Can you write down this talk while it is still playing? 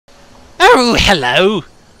Oh, hello!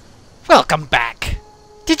 Welcome back.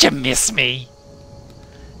 Did you miss me?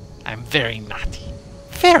 I'm very naughty.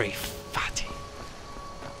 Very fatty.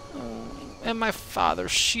 Oh, and my father,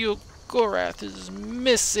 Shiogorath, is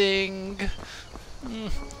missing.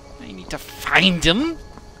 I need to find him.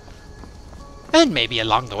 And maybe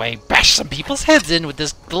along the way bash some people's heads in with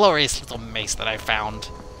this glorious little mace that I found.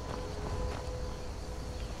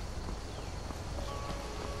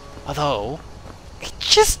 Although, it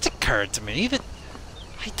just occurred to me that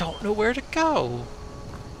I don't know where to go.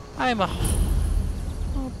 I'm a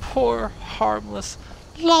poor, harmless,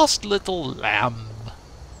 lost little lamb.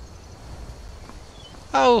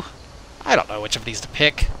 Oh, I don't know which of these to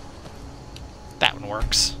pick. That one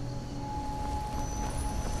works.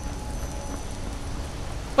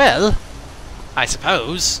 Well, I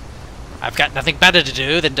suppose I've got nothing better to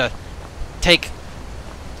do than to take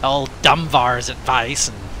old Dumvar's advice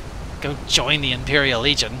and go join the Imperial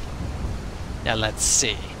Legion. Now let's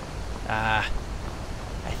see. I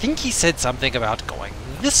think he said something about going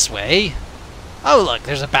this way. Oh look,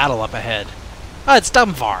 there's a battle up ahead. Oh, it's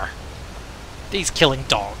Dumvar. He's killing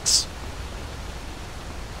dogs.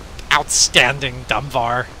 Outstanding,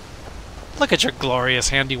 Dumvar. Look at your glorious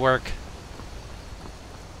handiwork.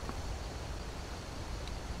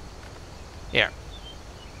 Here.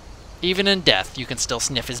 Even in death, you can still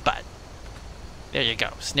sniff his butt. There you go.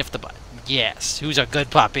 Sniff the butt. Yes. Who's a good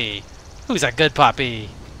puppy? Who's a good puppy?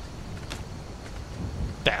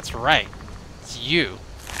 That's right. It's you.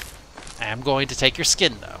 I am going to take your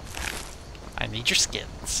skin, though. I need your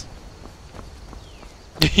skins.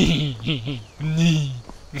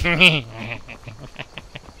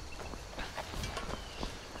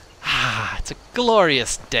 Ah, it's a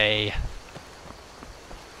glorious day.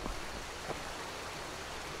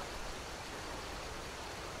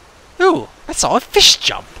 Ooh, I saw a fish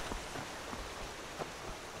jump.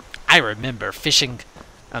 I remember fishing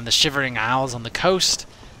on the Shivering Isles on the coast.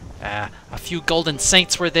 A few golden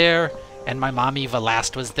saints were there, and my mommy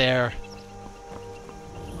Velast was there.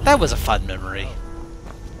 That was a fun memory.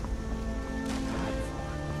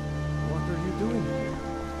 What are you doing here?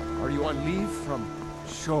 Are you on leave from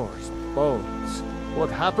shores, boats? What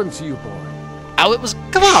happened to you, boy? Oh, it was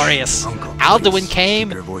glorious. Uncle, Alduin please, came,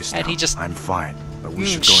 keep your voice and down. he just I'm fine, but we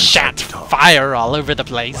should go shat inside to talk. fire all over the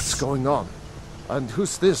place. What's going on? And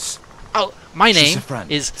who's this? Oh, my She's name a friend.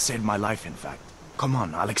 is... Saved my life, in fact. Come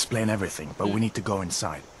on, I'll explain everything, but we need to go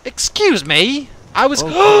inside. Excuse me. I was...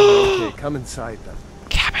 Okay, come inside then.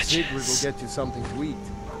 Sigrid will Cabbages. get you something to eat.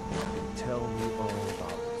 Tell me all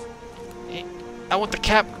about it. I want the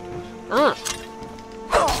cap... I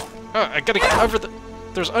gotta get over the...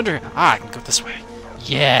 There's under... Ah, I can go this way.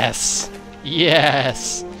 Yes.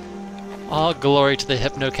 Yes. All glory to the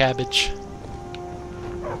Hypno Cabbage.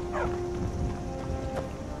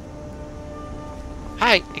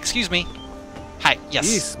 Hi, excuse me. Hi, yes.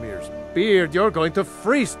 Ismir's beard, you're going to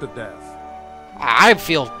freeze to death. I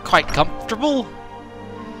feel quite comfortable.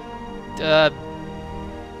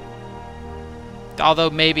 Although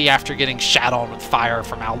maybe after getting shat on with fire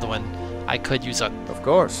from Alduin, I could use a... Of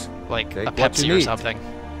course. like Take a what you Pepsi or need. something.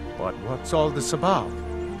 But what's all this about?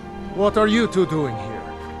 What are you two doing here?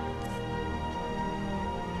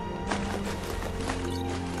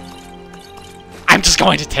 I'm just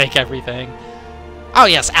going to take everything. Oh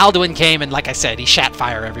yes, Alduin came and like I said, he shat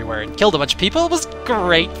fire everywhere and killed a bunch of people. It was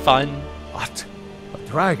great fun. What? A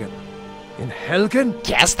dragon? In Helgen?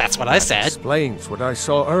 Yes, that's what I said. Explains what I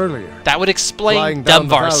saw earlier. That would explain Flying down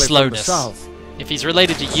the Dumvar's valley from the slowness. south. If he's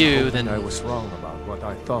related to you, Hoping I then was wrong about what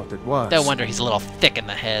I thought it was. no wonder he's a little thick in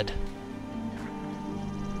the head.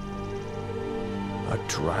 A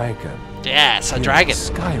dragon. Yes, a In dragon.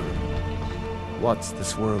 Skyrim. What's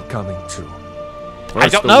this world coming to? I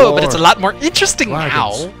First don't the know, but it's a war, lot more interesting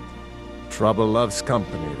dragons. now. Trouble loves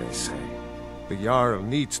company, they say. The Jarl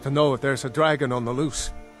needs to know if there's a dragon on the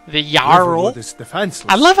loose. The Jarl. Riverwood is defenseless.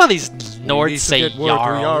 I love how these We Nords need to say get word to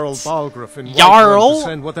Jarl Jarls. Balgruuf in Jarl? Whiterun to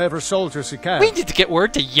send whatever soldiers he can. We need to get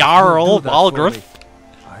word to Jarl Do that for Balgruuf. me.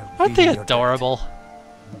 I'll Aren't be they in your debt. adorable?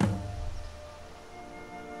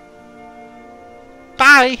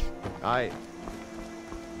 Bye! Aye.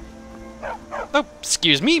 Oh,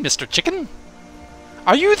 excuse me, Mr. Chicken.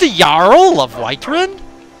 Are you the Jarl of Whiterun?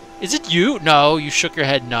 Is it you? No, you shook your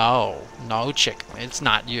head. No. No, chicken. It's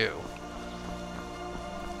not you.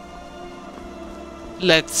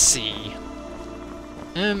 Let's see.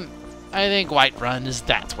 I think Whiterun is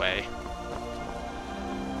that way.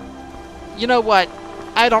 You know what?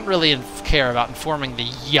 I don't really care about informing the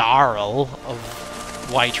Jarl of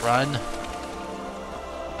Whiterun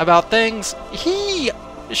about things. He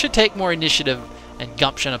should take more initiative and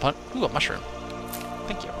gumption upon... Ooh, a mushroom.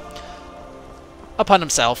 Thank you. upon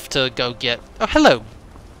himself to go get... Oh, hello,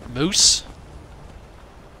 Moose.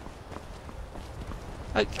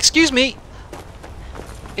 Excuse me.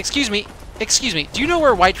 Excuse me. Excuse me. Do you know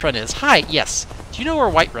where Whiterun is? Hi, yes. Do you know where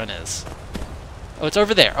Whiterun is? Oh, it's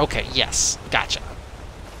over there. Okay, yes. Gotcha.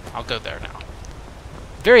 I'll go there now.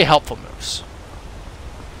 Very helpful, Moose.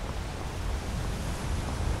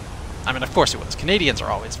 I mean, of course it was. Canadians are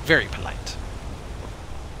always very polite.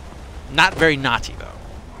 Not very naughty, though.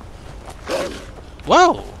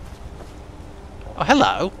 Whoa! Oh,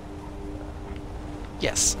 hello.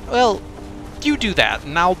 Yes. Well, you do that,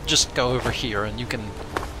 and I'll just go over here, and you can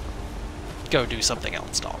go do something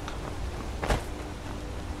else, dog.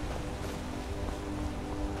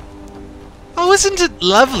 Oh, isn't it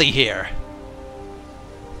lovely here?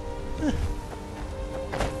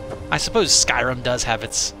 I suppose Skyrim does have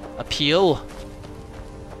its appeal.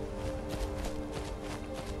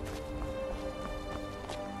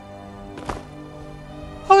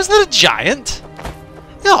 Oh, is that a giant?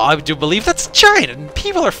 No, I do believe that's a giant, and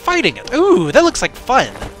people are fighting it. Ooh, that looks like fun.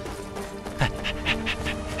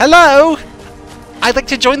 Hello? I'd like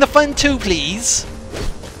to join the fun too, please.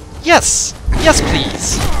 Yes. Yes,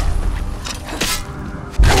 please.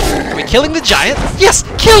 Are we killing the giant? Yes!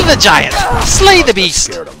 Kill the giant! Slay the beast!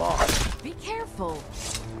 Scared him off. Be careful.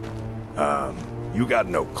 You got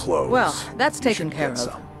no clothes. Well, that's You taken should care get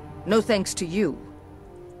of. some. No thanks to you.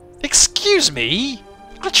 Excuse me?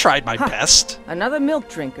 I tried my best. Another milk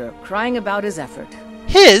drinker crying about his effort.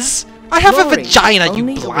 His? I have a Glory vagina, you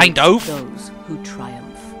only blind awaits oaf! those who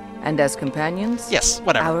triumph. And as companions, Yes,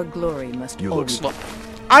 whatever. our glory must You look always Well,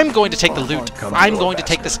 I'm going to take the loot. Come I'm on, going to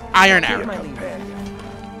take this iron Be a arrow. companion.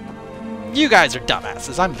 You guys are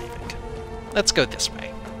dumbasses. I'm leaving. Let's go this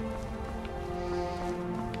way.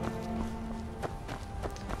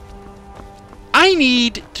 I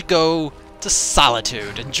need to go to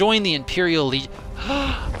Solitude and join the Imperial Legion.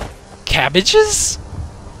 Cabbages?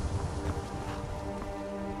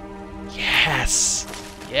 Yes.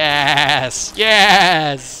 Yes.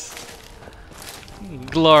 Yes.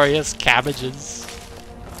 Glorious cabbages.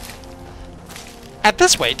 At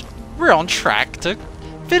this rate, we're on track to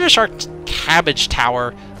finish our cabbage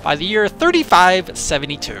tower by the year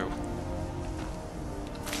 3572.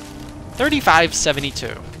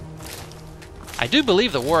 3572. I do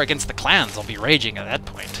believe the war against the clans will be raging at that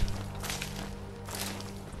point.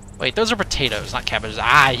 Wait, those are potatoes, not cabbages.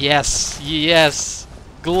 Ah, yes, yes.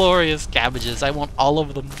 Glorious cabbages. I want all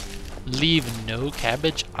of them. Leave no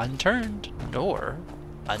cabbage unturned, nor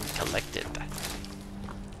uncollected.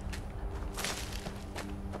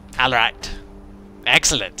 Alright.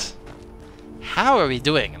 Excellent. How are we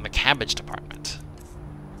doing in the cabbage department?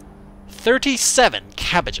 37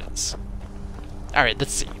 cabbages. Alright,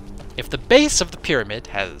 let's see. If the base of the pyramid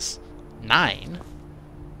has 9,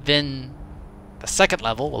 then the second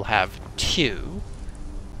level will have 2.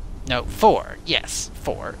 No, 4. Yes,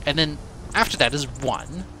 4. And then after that is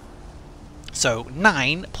 1. So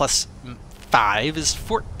 9 plus 5 is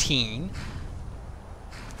 14.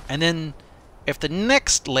 And then if the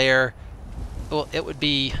next layer, well, it would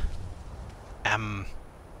be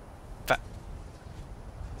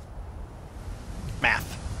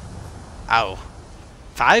math. Oh.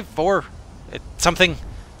 5, 4, something.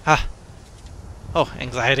 Oh,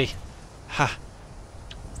 anxiety.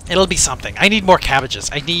 It'll be something. I need more cabbages.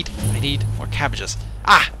 I need more cabbages.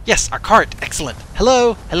 Ah, yes, our cart. Excellent.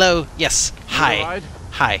 Hello, hello. Yes. Hi.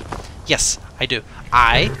 Hi. Yes, I do.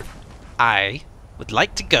 I would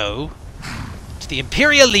like to go to the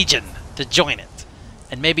Imperial Legion to join it.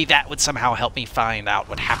 And maybe that would somehow help me find out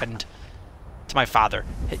what happened to my father.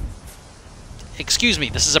 Excuse me,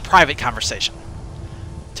 this is a private conversation.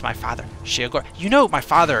 To my father, Sheogorath. You know my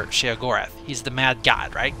father, Sheogorath. He's the mad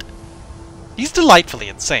god, right? He's delightfully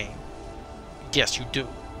insane. Yes, you do.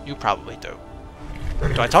 You probably do.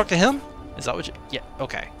 Do I talk to him? Is that what you... Yeah,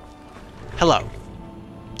 okay. Hello.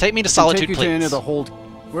 Take me to Solitude, take you please. to any of the hold.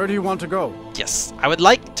 Where do you want to go? Yes, I would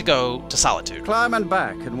like to go to Solitude. Climb and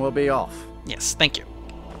back, and we'll be off. Yes, thank you.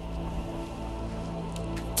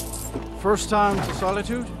 First time to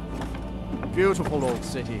Solitude? Beautiful old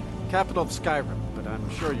city, capital of Skyrim, but I'm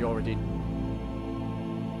sure you already...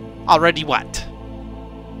 Already what?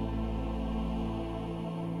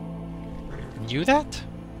 Knew that?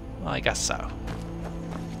 Well, I guess so.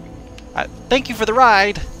 Thank you for the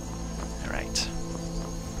ride! Alright.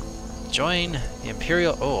 Join the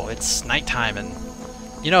Imperial... Oh, it's nighttime and...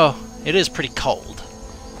 You know, it is pretty cold.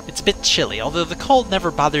 It's a bit chilly, although the cold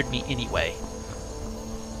never bothered me anyway.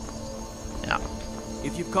 Yeah.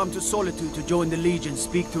 If you've come to Solitude to join the Legion,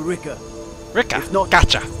 speak to Rika. Rika, If not,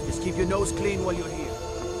 gotcha! just keep your nose clean while you're here.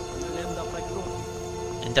 You'll end up like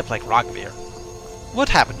Rocky. End up like Rogvir. What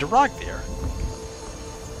happened to Rogvir?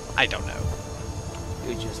 I don't know.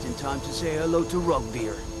 You're just in time to say hello to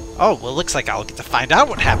Rugbeer. Oh, well, looks like I'll get to find out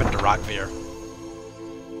what happened to Rogvir.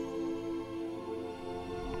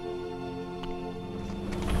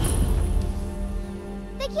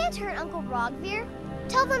 They can't hurt Uncle Rogvir.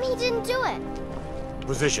 Tell them he didn't do it.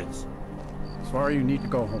 Positions. Sorry, you need to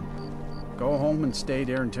go home. Go home and stay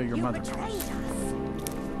there until your mother betrayed comes. us.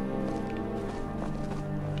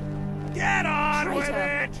 Get on with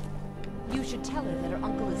Traitor. it! You should tell her that her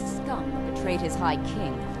uncle is scum that betrayed his High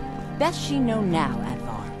King. Best she know now,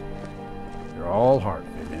 Advar. You're all heart,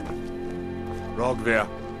 Vivian. Rogver,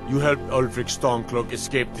 you helped Ulfric Stormcloak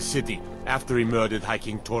escape the city after he murdered High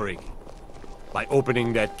King Torrig. By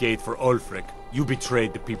opening that gate for Ulfric, you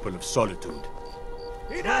betrayed the people of Solitude.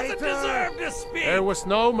 He doesn't deserve to speak! There was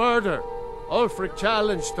no murder. Ulfric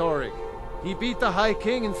challenged Torrig. He beat the High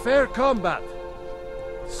King in fair combat.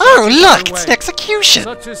 Oh, look! It's an execution!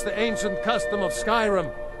 Such is the ancient custom of Skyrim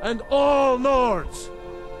and all Nords.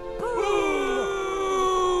 Boo!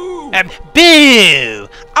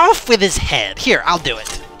 Off with his head! Here, I'll do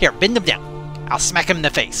it. Here, bend him down. I'll smack him in the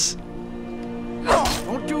face.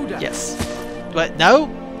 Don't do that. Yes. What? No?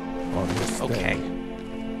 On this Okay.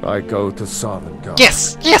 day, I go to Sovngarde.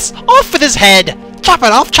 Yes! Yes! Off with his head! Chop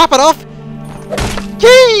it off! Chop it off!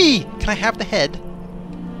 Yay! Can I have the head?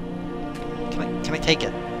 Can I take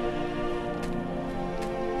it?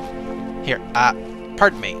 Here,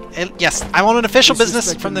 pardon me. Yes, I want an official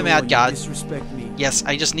business from the Mad God. Disrespect me. Yes,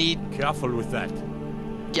 I just need... Careful with that.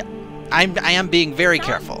 Yeah, I am being very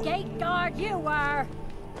careful. Gate guard, you were.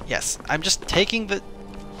 Yes, I'm just taking the...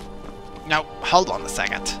 Now, hold on a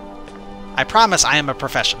second. I promise I am a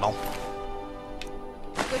professional.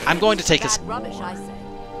 I'm going to take his... Bad rubbish, I say.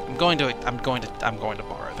 I'm going to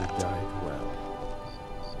borrow that. Died well.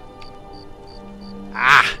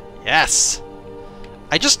 Ah, yes.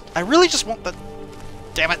 I really just want the...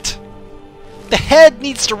 Damn it. The head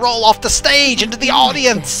needs to roll off the stage into the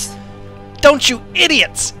audience. Don't you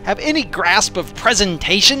idiots have any grasp of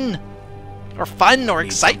presentation? Or fun or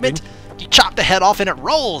excitement? You chop the head off and it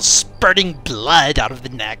rolls, spurting blood out of the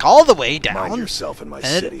neck all the way down. Mind yourself in my and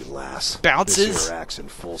city, lass. bounces This here axe in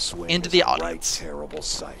full swing into is the a right audience. terrible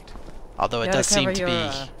sight. Although it does seem to be...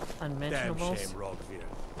 Damn unmentionables. shame, Rogvir.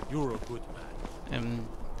 You're a good man.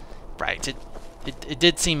 Right, it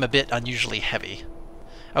did seem a bit unusually heavy.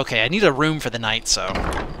 Okay, I need a room for the night, so...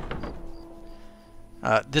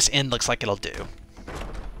 this inn looks like it'll do.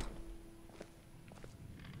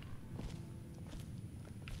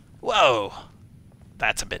 Whoa!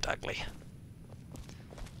 That's a bit ugly.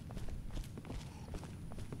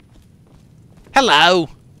 Hello!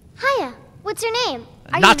 Hiya. What's your name?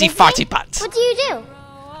 Are Naughty you visiting? farty butt. What do you do?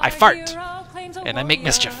 I fart. And I make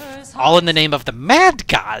mischief. All in the name of the Mad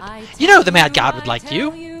God. You know the Mad God would like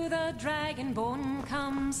you. The dragonborn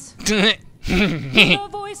comes. I The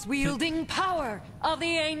voice-wielding power of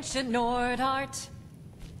the ancient Nord art.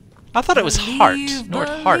 thought it was heart. Nord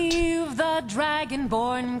heart. Believe the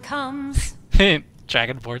dragonborn comes.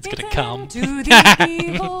 Dragonborn's gonna come. To the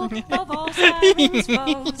evil of all Skyrim's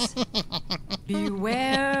foes.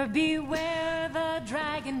 Beware, beware, the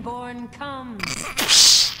dragonborn comes.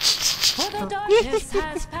 For the darkness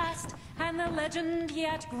has passed, and the legend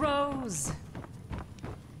yet grows.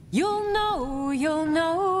 You'll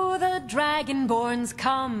know, the dragonborn's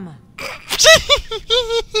come.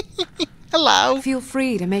 Hello. Feel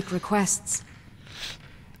free to make requests.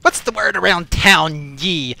 What's the word around town,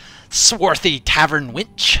 ye swarthy tavern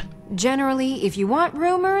wench? Generally, if you want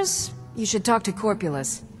rumors, you should talk to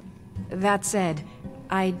Corpulus. That said,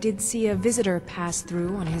 I did see a visitor pass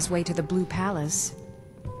through on his way to the Blue Palace.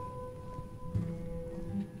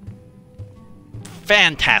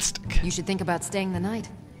 Fantastic. You should think about staying the night.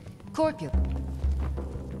 Corpulus.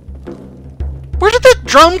 Where did the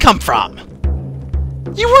drum come from?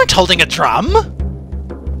 You weren't holding a drum.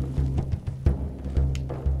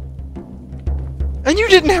 And you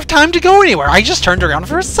didn't have time to go anywhere. I just turned around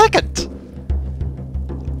for a second.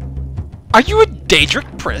 Are you a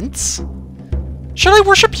Daedric prince? Should I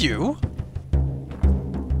worship you?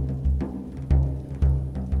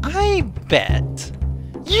 I bet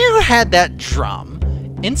you had that drum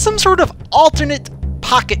in some sort of alternate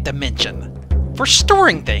pocket dimension for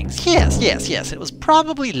storing things. Yes, yes, yes. It was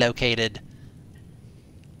probably located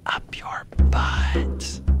up your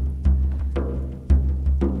butt.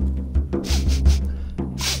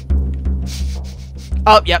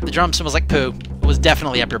 Oh, yep, the drum smells like poo. It was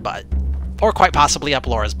definitely up your butt. Or quite possibly up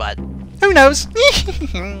Laura's butt. Who knows?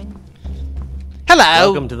 Hello!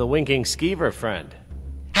 Welcome to the Winking Skeever, friend.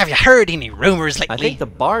 Have you heard any rumors lately? I think the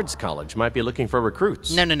Bard's College might be looking for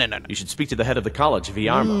recruits. No. You should speak to the head of the college,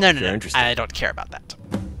 Viarmo, No. if you're interested. I don't care about that.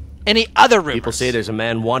 Any other rumors? People say there's a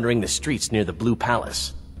man wandering the streets near the Blue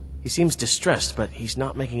Palace. He seems distressed, but he's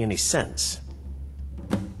not making any sense.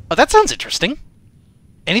 Oh, that sounds interesting.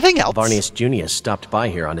 Anything else? Varnius Junius stopped by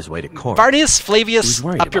here on his way to court. Varnius Flavius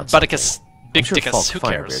up your butticus, big sure dickus, Falk who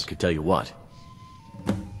Firebeard cares? could tell you what.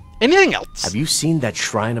 Anything else? Have you seen that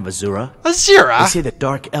shrine of Azura? Azura? They say that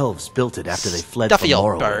dark elves built it after they fled Stuffy from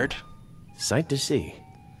old Morrowind. bird. Sight to see.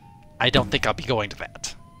 I don't think I'll be going to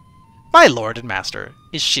that. My lord and master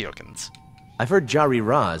is Shiokins. I've heard Jari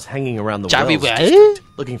Raz hanging around the Jari Wells what? district,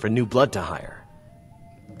 looking for new blood to hire.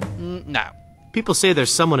 No. People say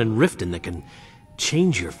there's someone in Riften that can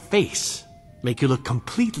change your face, make you look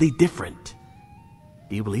completely different.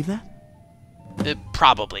 Do you believe that?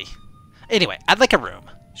 Probably. Anyway, I'd like a room.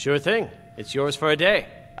 Sure thing. It's yours for a day.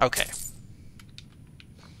 Okay.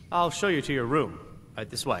 I'll show you to your room. Right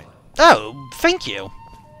this way. Oh, thank you.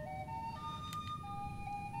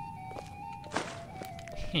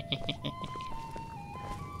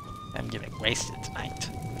 I'm getting wasted tonight.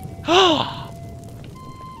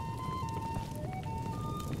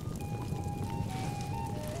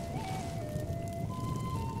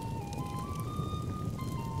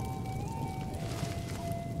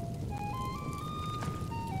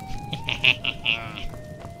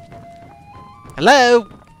 Hello?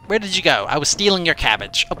 Where did you go? I was stealing your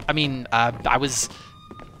cabbage. Oh, I was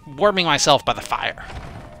warming myself by the fire.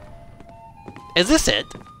 Is this it?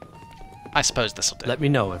 I suppose this'll do. Let me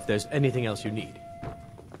know if there's anything else you need.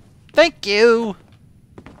 Thank you.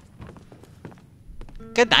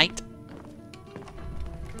 Good night.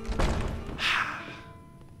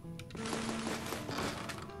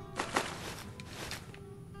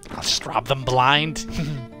 I'll just rob them blind.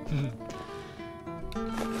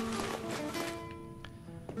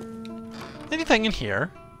 Anything in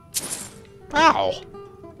here? Wow.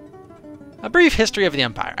 A brief history of the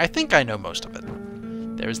Empire. I think I know most of it.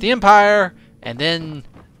 There's the Empire, and then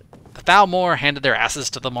the Thalmor handed their asses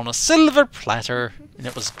to them on a silver platter, and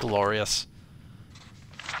it was glorious.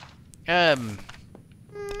 I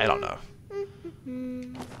don't know.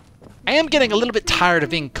 I am getting a little bit tired of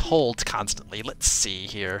being cold constantly. Let's see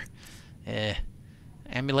here.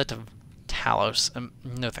 Amulet of Talos.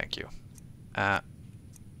 No thank you.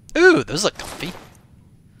 Ooh, those look comfy.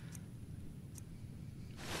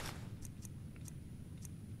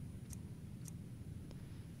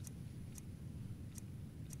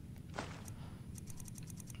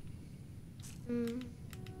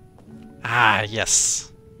 Ah,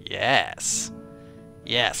 yes. Yes.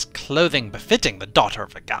 Yes, clothing befitting the daughter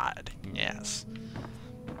of a god. Yes.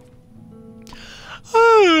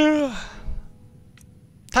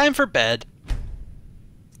 Time for bed.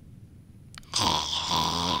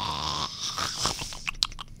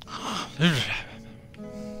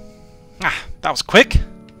 That was quick.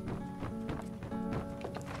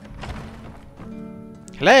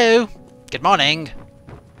 Hello. Good morning.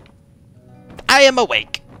 I am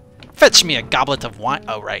awake. Fetch me a goblet of wine.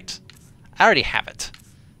 Oh, right. I already have it.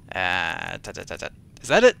 Is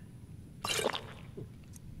that it?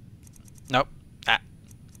 Nope.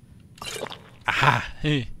 Aha.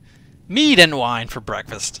 Mead and wine for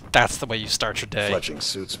breakfast. That's the way you start your day. Fletching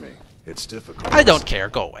suits me. It's difficult. I don't care.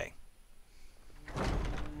 Go away.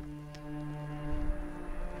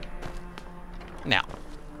 Now,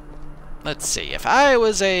 let's see. If I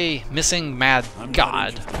was a missing mad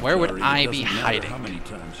god, where would I be hiding?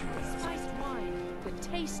 The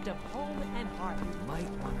taste of home and heart. Might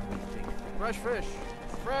want to rethink. Fresh fish.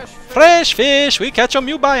 Fresh fish. Fresh fish. We catch 'em,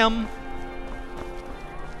 you buy 'em.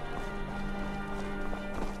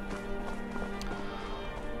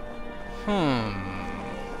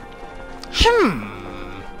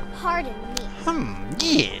 Pardon me.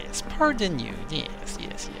 Yes, pardon you. Yes,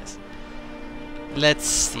 yes, yes. Let's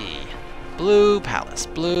see. Blue Palace,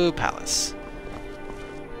 Blue Palace.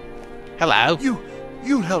 Hello?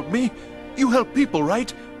 You help me? You help people,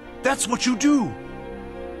 right? That's what you do.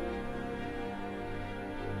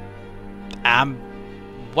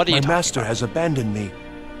 What are you talking My master about? has abandoned me.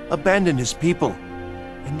 Abandoned his people.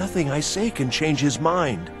 And nothing I say can change his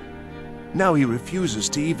mind. Now he refuses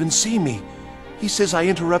to even see me. He says I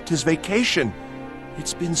interrupt his vacation.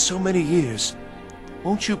 It's been so many years.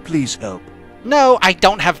 Won't you please help? No, I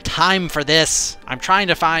don't have time for this. I'm trying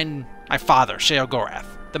to find my father, Sheogorath,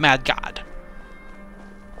 the Mad God.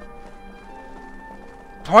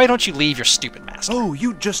 Why don't you leave your stupid master? Oh,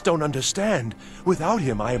 you just don't understand. Without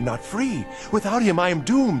him, I am not free. Without him, I am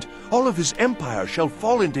doomed. All of his empire shall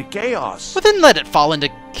fall into chaos. Well, then let it fall into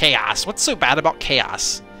chaos. What's so bad about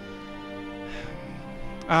chaos?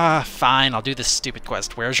 Fine, I'll do this stupid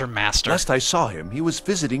quest. Where's your master? Last I saw him, he was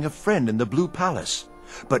visiting a friend in the Blue Palace.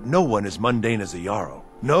 But no one as mundane as a Jarl.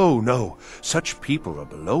 No, no, such people are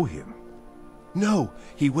below him. No,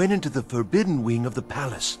 he went into the forbidden wing of the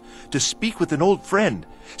palace to speak with an old friend.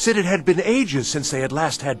 Said it had been ages since they had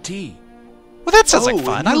last had tea. Well, that sounds like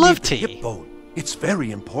fun. I love tea. Hip bone. It's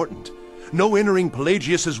very important. No entering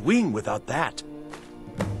Pelagius's wing without that.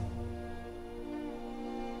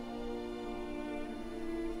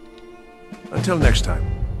 Until next time.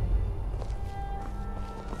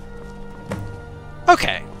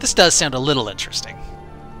 Okay, this does sound a little interesting.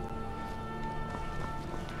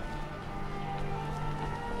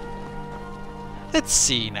 Let's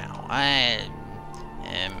see now.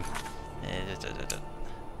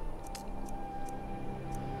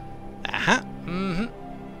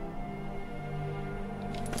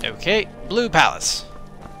 Okay, Blue Palace.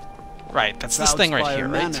 Right, that's this thing right here,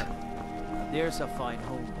 right? There's a fine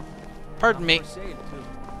home. Pardon me.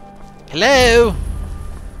 Hello?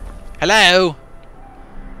 Hello?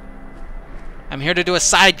 I'm here to do a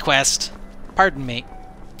side quest. Pardon me.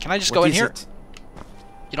 Can I just go in here?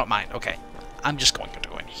 You don't mind? Okay. I'm just going to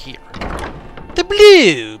go in here. The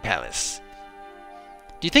Blue Palace.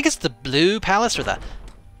 Do you think it's the Blue Palace or the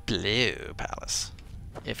Blue Palace?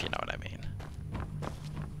 If you know what I mean.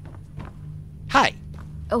 Hi.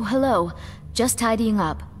 Oh, hello. Just tidying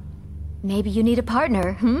up. Maybe you need a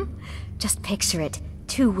partner, Just picture it.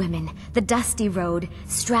 2 women, the dusty road,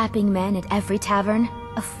 strapping men at every tavern,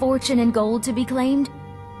 a fortune in gold to be claimed.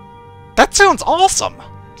 That sounds awesome!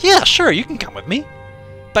 Yeah, sure, you can come with me.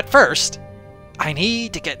 But first, I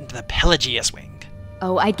need to get into the Pelagius wing.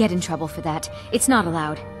 Oh, I'd get in trouble for that. It's not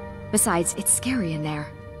allowed. Besides, it's scary in there.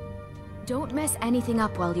 Don't mess anything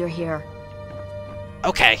up while you're here.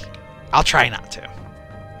 Okay, I'll try not to.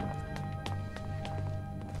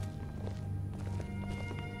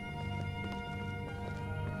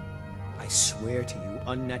 I swear to you,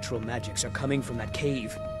 unnatural magics are coming from that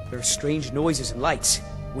cave. There are strange noises and lights.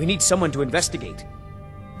 We need someone to investigate.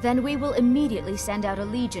 Then we will immediately send out a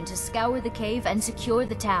legion to scour the cave and secure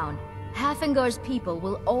the town. Hafingar's people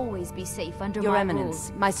will always be safe under Your my Eminence,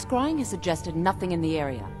 rule. my scrying has suggested nothing in the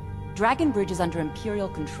area. Dragonbridge is under Imperial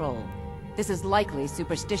control. This is likely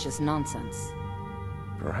superstitious nonsense.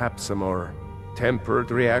 Perhaps a more tempered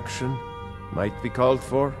reaction might be called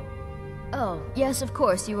for? Oh, yes, of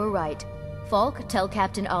course, you were right. Falk, tell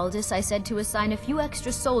Captain Aldous I said to assign a few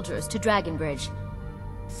extra soldiers to Dragonbridge.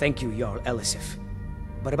 Thank you, Jarl Elisif.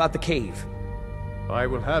 But about the cave? I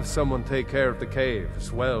will have someone take care of the cave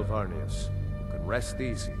as well, Varnius. You can rest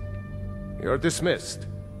easy. You're dismissed.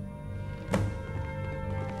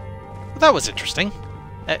 That was interesting.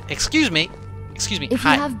 Excuse me. Excuse me. If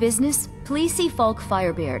Hi. you have business, please see Falk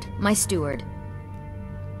Firebeard, my steward.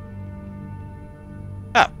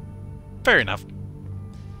 Oh, fair enough.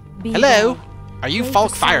 Be Hello? well. Are you Pray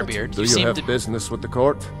Falk for solitude. Firebeard? Do you have business with the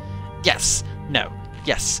court? Yes. No.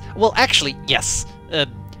 Yes. Well, actually, yes.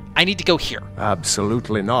 I need to go here.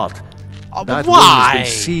 Absolutely not. why? That wing has been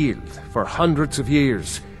sealed for hundreds of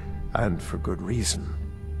years, and for good reason.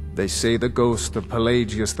 They say the ghost of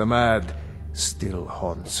Pelagius the Mad still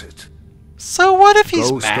haunts it. So what if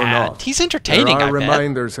he's Ghost or mad? not, He's entertaining, there are I bet.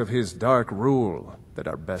 reminders of his dark rule that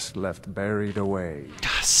are best left buried away.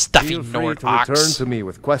 Stuffy Feel free Nord to ox. return to me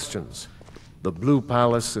with questions. The Blue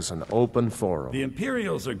Palace is an open forum. The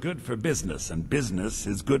Imperials are good for business, and business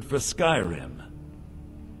is good for Skyrim.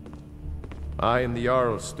 I am the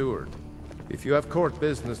Jarl's steward. If you have court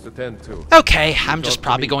business to tend to... Okay, I'm just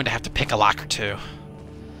probably going to have to pick a lock or two.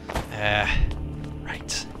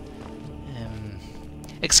 Right.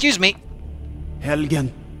 Excuse me.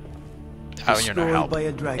 Helgen. Oh, you're no Destroyed help. by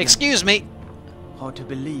a dragon. Excuse me. Hard to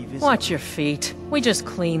believe, isn't Watch your feet. We just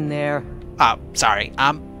cleaned there. Oh, sorry.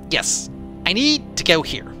 Yes. I need to go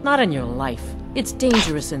here. Not in your life. It's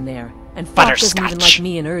dangerous in there. And Falk doesn't even Butterscotch. like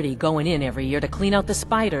me and Erdy going in every year to clean out the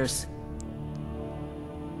spiders.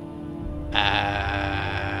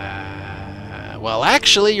 Well,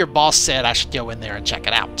 actually, your boss said I should go in there and check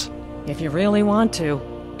it out. If you really want to,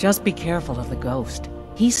 just be careful of the ghost.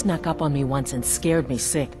 He snuck up on me once and scared me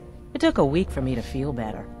sick. It took a week for me to feel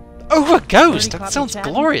better. Oh, a ghost! Dirty That sounds copycat?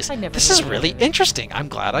 glorious. I never This knew is it. really interesting. I'm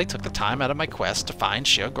glad I took the time out of my quest to find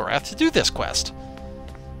Sheogorath to do this quest.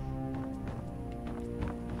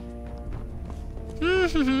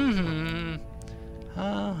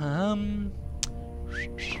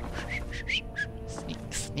 Sneak,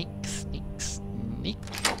 sneak, sneak, sneak.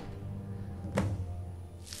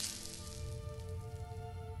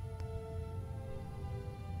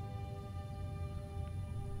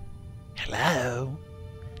 Hello?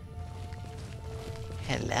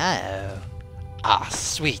 Hello? Ah,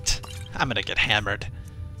 sweet. I'm gonna get hammered.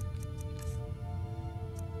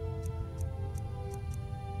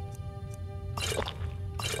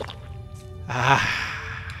 Ah,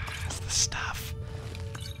 that's the stuff.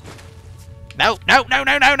 No, no, no,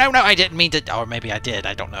 no, no, no, no! I didn't mean to... Or maybe I did,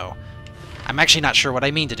 I don't know. I'm actually not sure what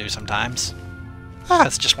I mean to do sometimes. Ah,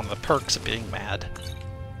 it's just one of the perks of being mad.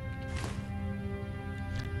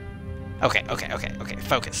 Okay, okay, okay, okay,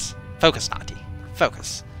 focus. Focus, Naughty.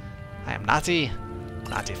 Focus. I am Naughty.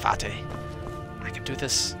 Naughty Fate. I can do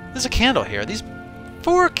this. There's a candle here. These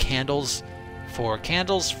 4 candles. 4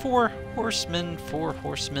 candles. 4 horsemen. 4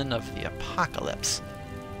 horsemen of the apocalypse.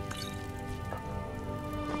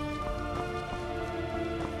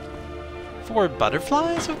 Four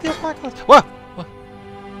butterflies of the apocalypse? Whoa!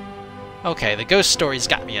 Whoa! Okay, the ghost story's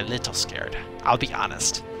got me a little scared. I'll be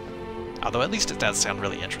honest. Although at least it does sound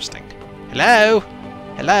really interesting. Hello?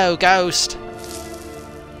 Hello, ghost?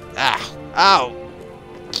 Ah. Oh.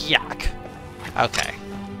 Yuck. Okay.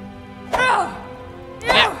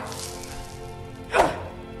 Yeah.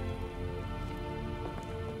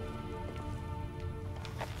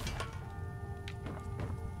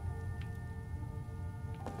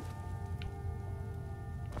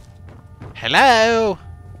 Hello?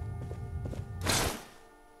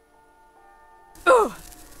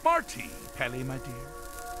 Marty, Pelly, my dear.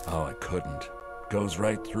 Oh, I couldn't. Goes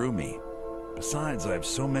right through me. Besides, I have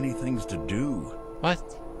so many things to do.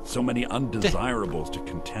 What? So many undesirables to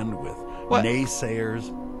contend with. What? Naysayers,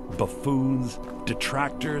 buffoons,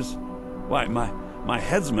 detractors. Why, my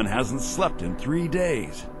headsman hasn't slept in 3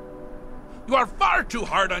 days. You are far too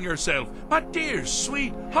hard on yourself, my dear,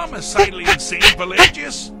 sweet, homicidally insane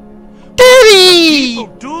Pelagius. Daddy!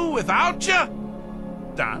 People do without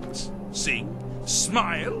you? Dance, sing,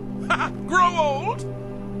 smile, grow old?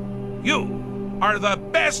 You are the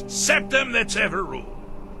best septum that's ever ruled.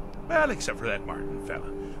 Well, except for that Martin fella.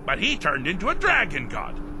 But he turned into a dragon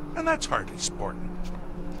god, and that's hardly sporting.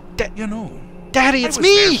 You know, Daddy, it's I was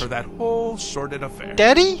me! there for that whole sordid affair.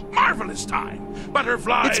 Daddy? Marvelous time.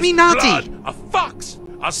 Butterflies, It's me, Naughty! blood, a fox,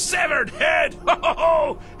 a severed head, ho ho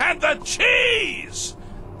ho, and the cheese!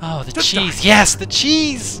 Oh, the cheese. Yes, the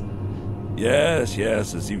cheese! Yes,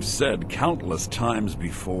 yes, as you've said countless times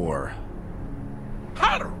before.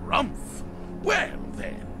 Harumph! Well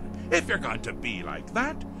then, if you're going to be like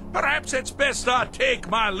that, perhaps it's best I take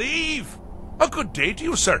my leave. A good day to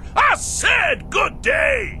you, sir. I said good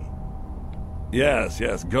day! Yes,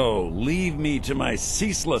 yes, go. Leave me to my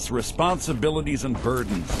ceaseless responsibilities and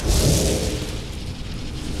burdens.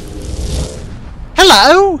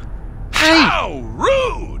 Hello? Hey! How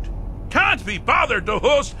rude! Can't be bothered to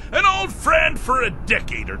host an old friend for a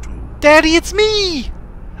decade or two. Daddy, it's me!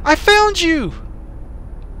 I found you!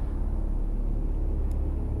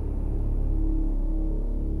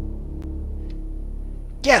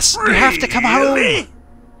 Yes, you have to come home!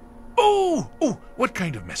 Oh, what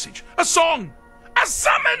kind of message? A song? A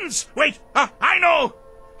summons! Wait, I know!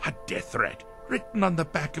 A death threat written on the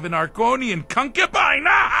back of an Argonian concubine!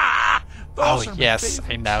 Those Oh, are my yes, I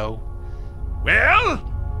favorites. know.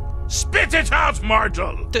 Well, spit it out,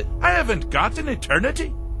 mortal! I haven't got an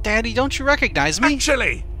eternity. Daddy, don't you recognize me?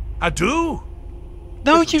 Actually, I do.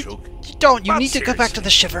 No, you don't. You But need to go back to the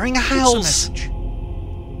Shivering What's the Isles. message?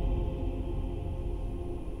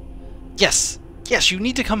 Yes, yes, you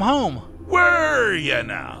need to come home. Were you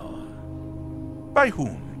now? By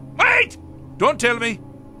whom? Wait! Don't tell me.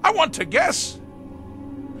 I want to guess.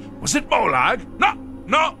 Was it Molag?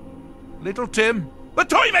 No. Little Tim, the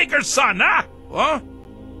Toymaker's son, Huh?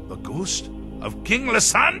 The ghost of King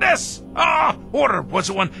Lysandes? Or was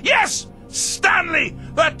it one? Yes! Stanley,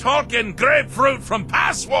 the talking grapefruit from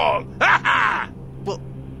Passwall! Well,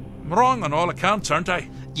 I'm wrong on all accounts, aren't I?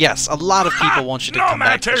 Yes, a lot of people want you to no come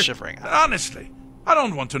back to matter. the Shivering Isles. Honestly, I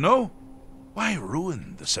don't want to know. Why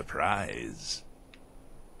ruin the surprise?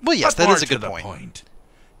 Well, yes, But that more is a to good the point.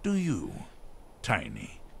 Do you,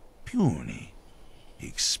 tiny, puny,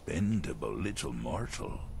 expendable little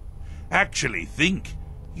mortal, actually think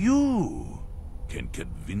you can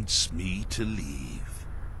convince me to leave?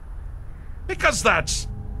 Because that's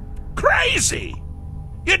crazy!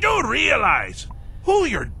 You do realize who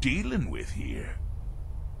you're dealing with here.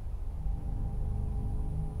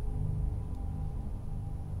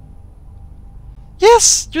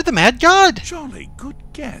 Yes, you're the Mad God. Jolly good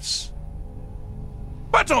guess.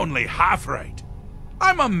 But only half right.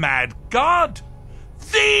 I'm a mad god.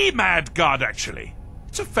 The mad god, actually.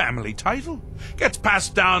 It's a family title. Gets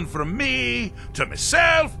passed down from me to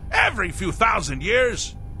myself every few thousand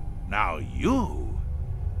years. Now you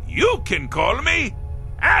can call me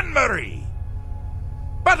Anne-Marie.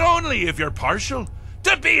 But only if you're partial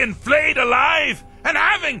To being flayed alive and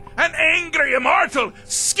having an angry immortal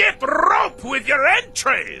skip rope with your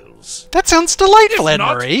entrails. That sounds delightful, If Anne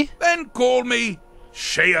not, Marie. then call me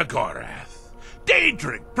Sheogorath,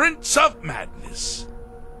 Daedric, Prince of Madness.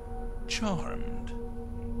 Charmed.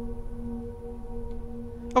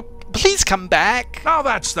 Oh, please come back. Now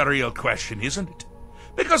that's the real question, isn't it?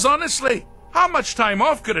 Because honestly, how much time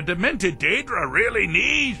off could a demented Daedra really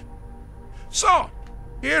need? So,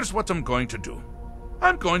 here's what I'm going to do.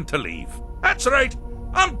 I'm going to leave. That's right,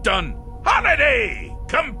 I'm done. Holiday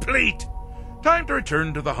complete. Time to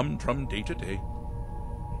return to the humdrum day-to-day.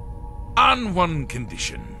 On one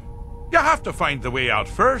condition. You have to find the way out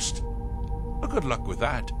first. Well, good luck with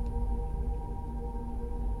that.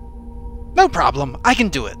 No problem. I can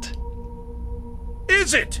do it.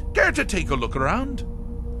 Is it? Care to take a look around?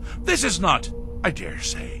 This is not, I dare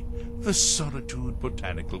say, the Solitude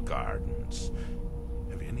Botanical Gardens.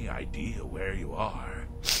 Have you any idea where you are?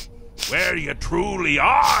 Where you truly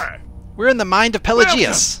are? We're in the mind of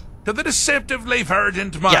Pelagius. Welcome to the deceptively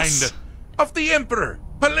verdant mind of the Emperor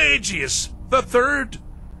Pelagius III.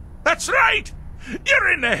 That's right!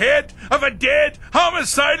 You're in the head of a dead,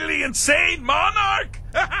 homicidally insane monarch!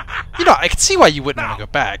 You know, I can see why you wouldn't want to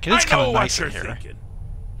go back. It is kind of nice in here. Thinking.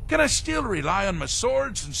 Can I still rely on my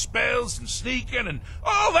swords and spells and sneaking and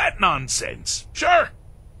all that nonsense? Sure.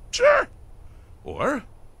 Or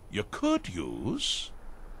you could use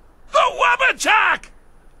the Wabbajack!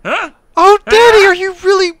 Huh? Oh, Daddy, are you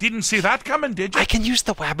really... Didn't see that coming, did you? I can use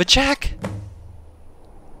the Wabbajack?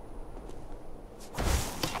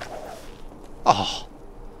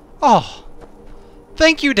 Oh.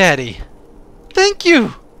 Thank you, Daddy. Thank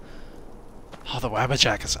you. Oh, the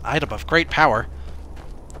Wabbajack is an item of great power.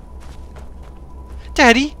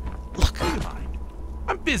 Daddy, look. Do you mind?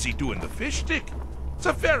 I'm busy doing the fish stick. It's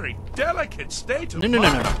a very delicate state of No.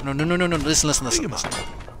 mind. Listen.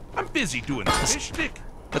 I'm busy doing the fish stick.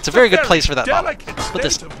 That's a very good place for that bottle. Delicate But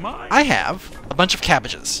this, state of mind. I have a bunch of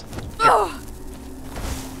cabbages.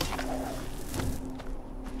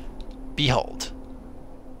 Behold.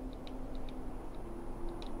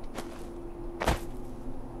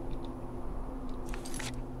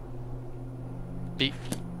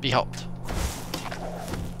 Behold.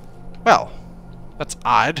 Well, that's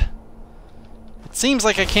odd. It seems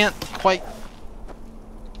like I can't quite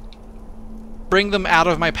bring them out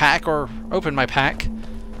of my pack or open my pack.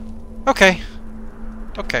 Okay.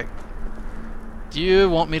 Do you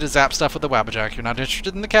want me to zap stuff with the Wabbajack? You're not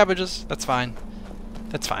interested in the cabbages? That's fine.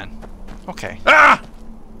 Okay. Ah!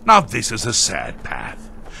 Now this is a sad path.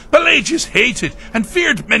 Pelagius hated and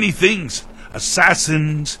feared many things.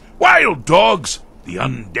 Assassins, wild dogs, the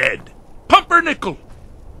undead, pumpernickel.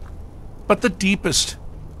 But the deepest,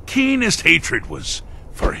 keenest hatred was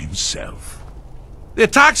for himself. The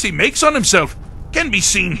attacks he makes on himself can be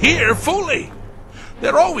seen here fully.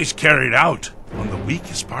 They're always carried out on the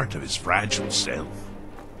weakest part of his fragile self.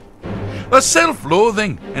 The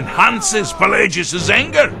self-loathing enhances Pelagius's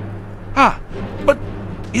anger. But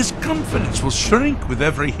his confidence will shrink with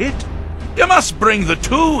every hit. You must bring the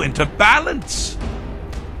two into balance.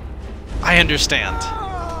 I understand.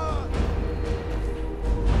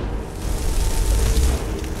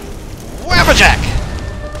 Wabbajack!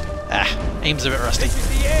 Aim's a bit rusty. This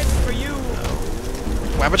is the end for you.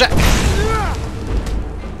 Wabbajack!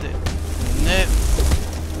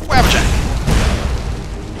 Wabbajack!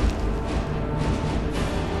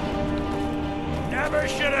 Never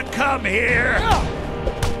should have come here.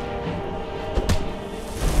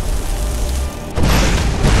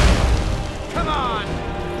 Come on.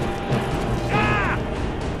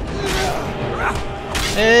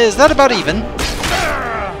 Is that about even?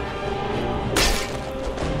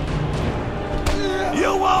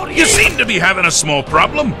 You seem to be having a small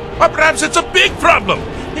problem. Or perhaps it's a big problem.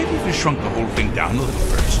 Maybe if you shrunk the whole thing down a little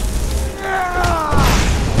first.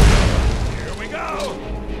 Here we go.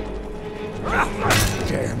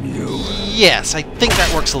 Damn you. Yes, I think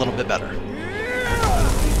that works a little bit better.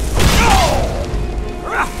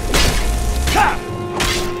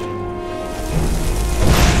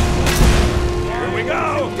 Here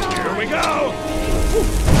we go.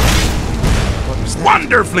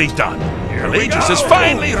 Wonderfully done. Pelagius is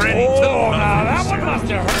finally ready to love that one must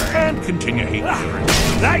have hurt. and continue hating.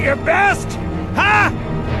 Is that your best? Huh?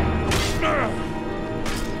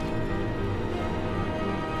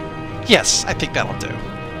 Yes, I think that'll do.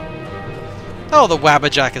 Oh, the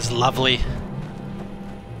Wabbajack is lovely.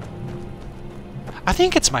 I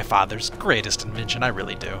think it's my father's greatest invention, I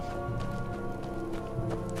really do.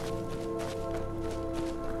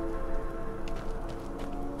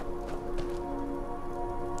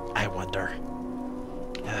 I wonder.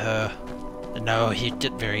 No, he'd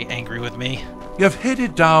get very angry with me. You've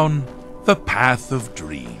headed down the path of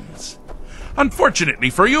dreams. Unfortunately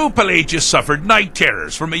for you, Pelagius suffered night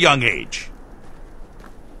terrors from a young age.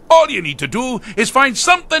 All you need to do is find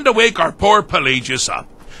something to wake our poor Pelagius up.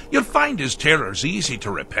 You'll find his terrors easy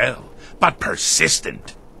to repel, but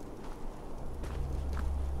persistent.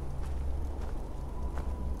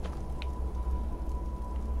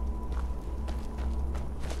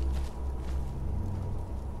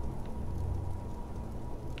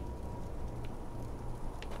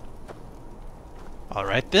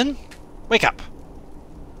 Alright then. Wake up.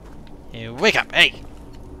 You wake up. Hey.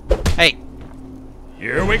 Hey.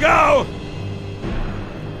 Here we go!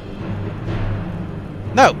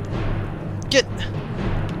 No. Get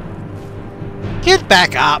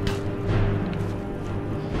back up.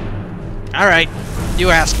 Alright.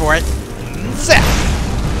 You asked for it. Zap.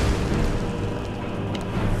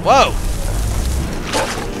 Whoa.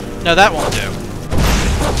 No, that won't do.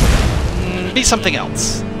 Be something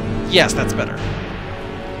else. Yes, that's better.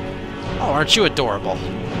 Oh, aren't you adorable?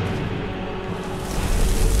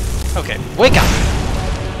 Okay, wake up!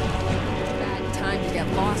 Bad time to get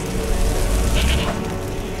lost.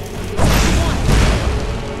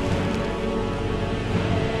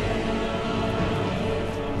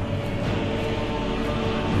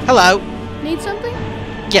 Hello? Need something?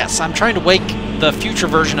 Yes, I'm trying to wake the future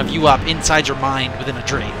version of you up inside your mind within a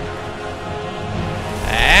dream.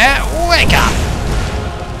 Wake up!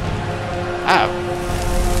 Oh.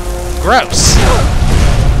 Gross.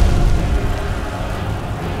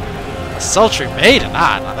 A sultry maiden.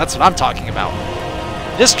 Ah, that's what I'm talking about.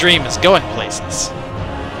 This dream is going places.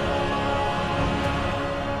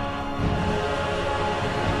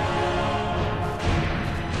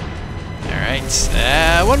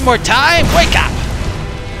 Alright, one more time. Wake up!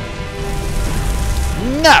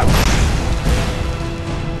 No!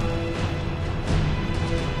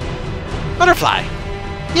 Butterfly!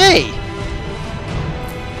 Yay!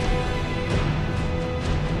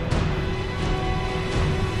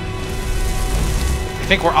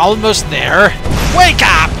 I think we're almost there. Wake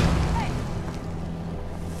up!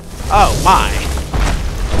 Oh my.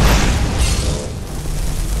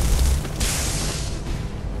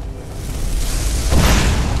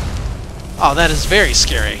 Oh, that is very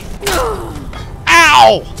scary.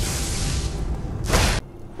 Ow!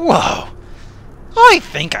 Whoa. I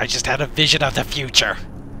think I just had a vision of the future.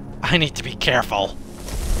 I need to be careful.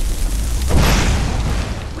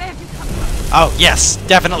 Oh, yes,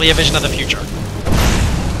 definitely a vision of the future.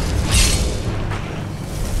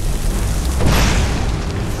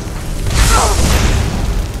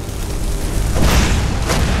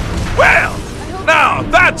 Well, now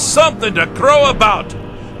that's something to crow about.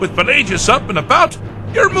 With Pelagius up and about,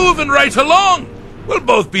 you're moving right along. We'll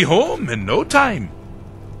both be home in no time.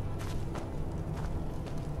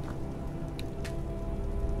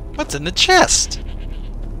 What's in the chest?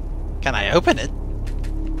 Can I open it?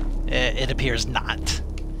 It appears not.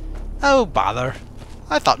 Oh, bother.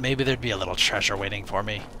 I thought maybe there'd be a little treasure waiting for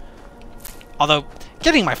me. Although,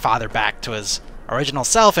 getting my father back to his original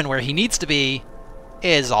self and where he needs to be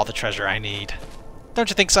is all the treasure I need. Don't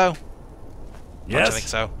you think so? Yes. Don't you think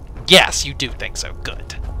so? Yes, you do think so.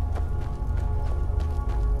 Good.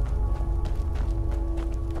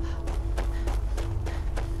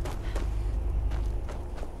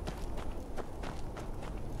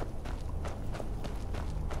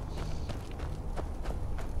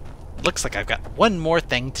 Looks like I've got one more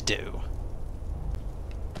thing to do.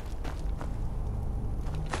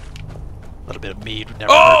 A little bit of mead would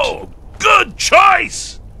never hurt. Good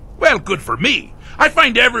choice! Well, good for me. I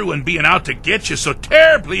find everyone being out to get you so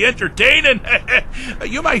terribly entertaining.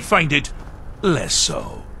 You might find it less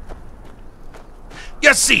so.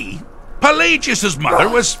 You see, Pelagius's mother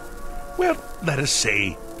was, well, let us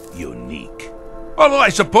say, unique. Although I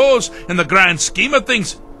suppose, in the grand scheme of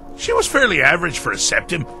things, she was fairly average for a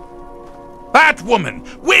septim. That woman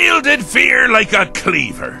wielded fear like a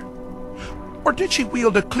cleaver. Or did she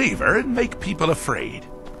wield a cleaver and make people afraid?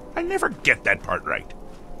 I never get that part right.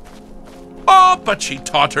 Oh, but she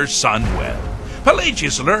taught her son well.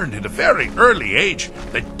 Pelagius learned at a very early age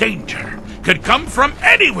that danger could come from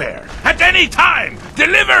anywhere, at any time,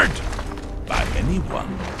 delivered by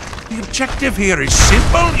anyone. The objective here is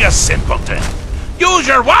simple, you simpleton. Use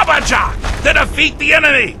your Wabajack to defeat the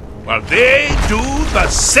enemy, while they do the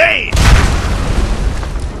same.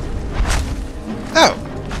 Oh.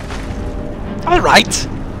 Alright.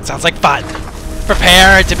 Sounds like fun.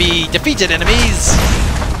 Prepare to be defeated, enemies.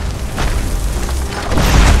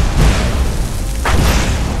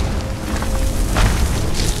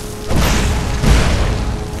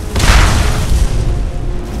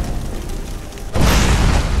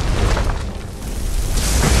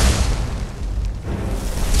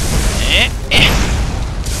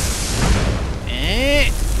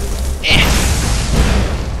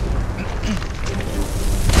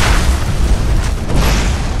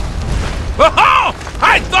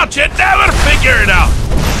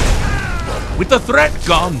 the threat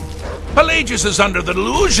gone. Pelagius is under the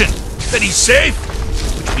delusion that he's safe,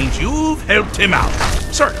 which means you've helped him out.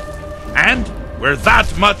 Sort of. And we're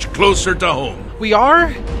that much closer to home. We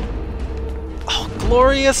are? Oh,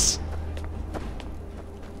 glorious.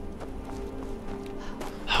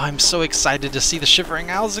 Oh, I'm so excited to see the Shivering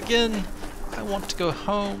Isles again. I want to go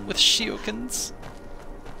home with Shiokins.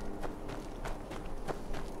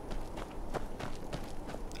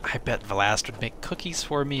 I bet Velast would make cookies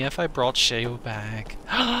for me if I brought Sheo back.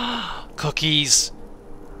 Cookies!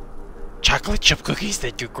 Chocolate chip cookies,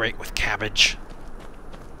 they do great with cabbage.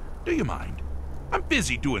 Do you mind? I'm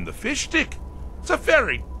busy doing the fish stick. It's a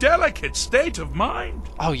very delicate state of mind.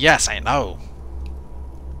 Oh yes, I know.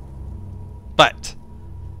 But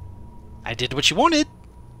I did what you wanted.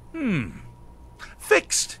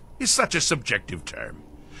 Fixed is such a subjective term.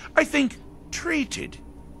 I think treated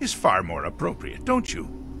is far more appropriate, don't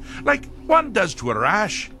you? Like one does to a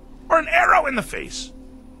rash or an arrow in the face.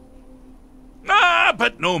 Ah,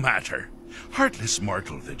 but no matter. Heartless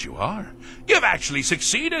mortal that you are, you've actually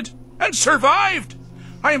succeeded and survived.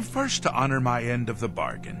 I am first to honor my end of the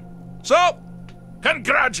bargain. So,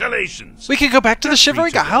 congratulations. We can go back to the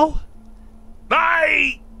Shivering Isle?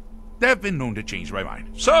 They've been known to change my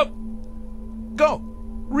mind. So, go.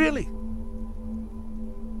 Really.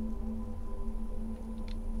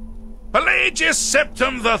 Pelagius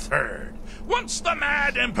Septim III, once the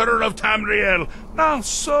mad Emperor of Tamriel, now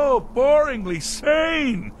so boringly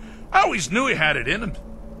sane. I always knew he had it in him.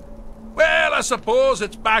 Well, I suppose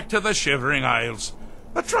it's back to the Shivering Isles.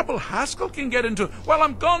 The trouble Haskell can get into while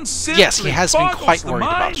I'm gone simply yes, he has been quite worried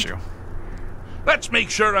about you. Let's make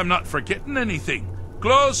sure I'm not forgetting anything.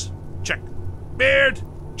 Clothes, check. Beard,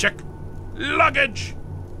 check. Luggage.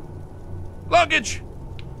 Luggage.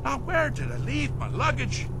 Now, where did I leave my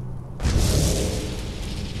luggage?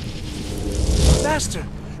 Master,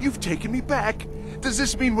 you've taken me back. Does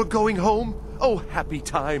this mean we're going home? Oh, happy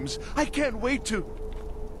times. I can't wait to...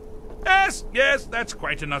 Yes, that's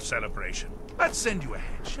quite enough celebration. Let's send you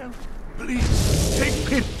ahead, shall we? Please, take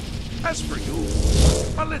pity. As for you,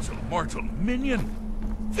 a little mortal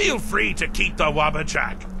minion, feel free to keep the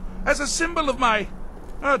Wabbajack as a symbol of my...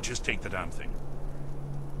 I'll just take the damn thing.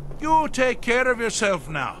 You take care of yourself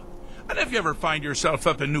now. And if you ever find yourself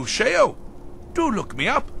up in New Sheo, do look me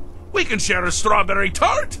up. We can share a strawberry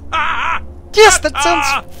tart. Yes, that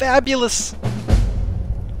sounds fabulous.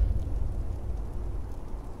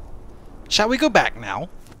 Shall we go back now?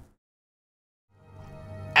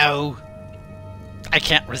 Oh. I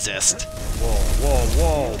can't resist.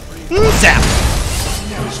 Whoa. Zap!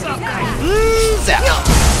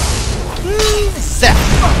 Zap!